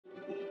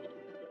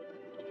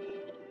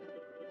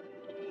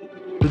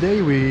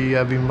Today we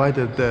have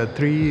invited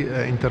three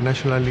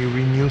internationally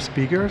renowned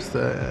speakers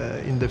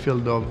in the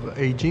field of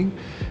aging.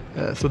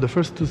 So the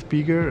first two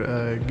speakers,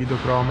 Guido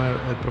Kromer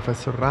and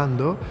Professor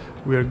Rando,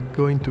 we are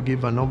going to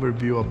give an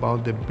overview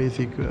about the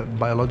basic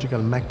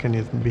biological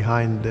mechanism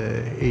behind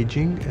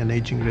aging and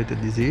aging-related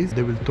disease.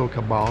 They will talk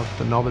about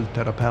the novel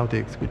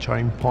therapeutics which are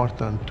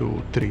important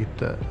to treat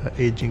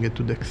aging and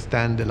to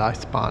extend the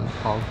lifespan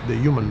of the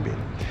human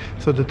being.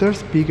 So the third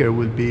speaker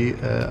will be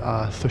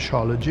a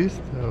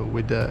sociologist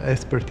with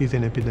expertise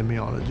in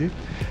epidemiology.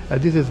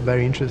 This is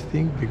very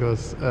interesting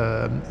because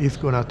he's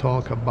going to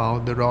talk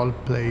about the role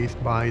played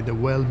by the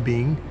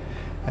well-being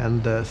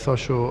and the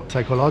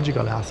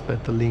socio-psychological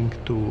aspect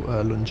linked to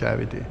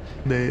longevity.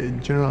 The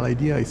general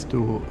idea is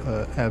to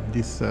have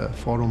this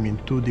forum in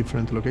two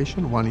different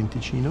locations, one in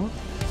Ticino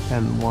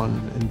and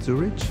one in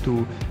Zurich,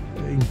 to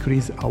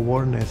increase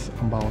awareness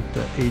about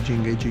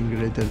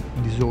aging-related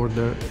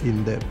disorder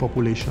in the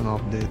population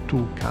of the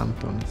two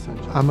cantons.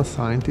 I'm a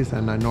scientist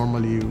and I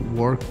normally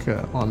work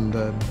on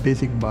the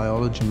basic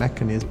biology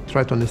mechanism,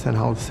 try to understand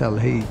how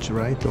cells age,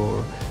 right?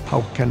 Or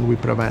how can we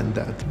prevent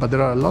that? But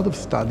there are a lot of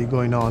studies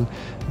going on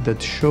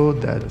that show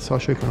that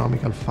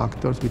socioeconomic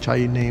factors, which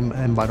I name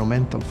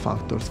environmental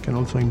factors, can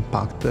also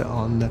impact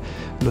on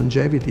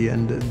longevity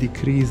and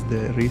decrease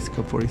the risk,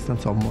 for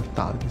instance, of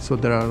mortality. So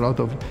there are a lot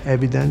of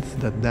evidence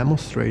that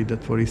demonstrate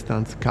that, for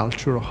instance,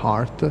 culture,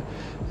 art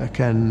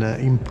can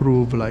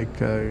improve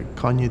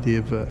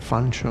cognitive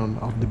function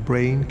of the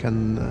brain,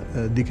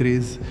 can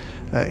decrease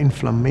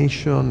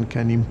inflammation,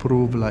 can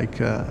improve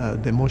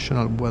the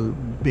emotional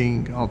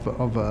well-being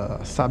of a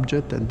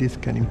subject, and this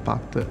can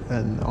impact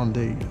on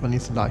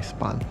its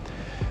lifespan.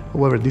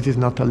 However, this is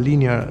not a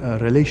linear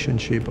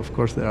relationship. Of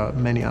course, there are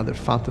many other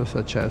factors,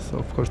 such as,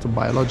 of course, the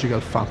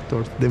biological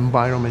factors, the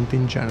environment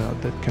in general,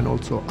 that can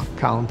also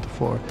account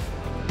for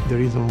the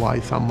reason why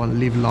someone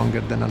lives longer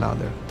than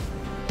another.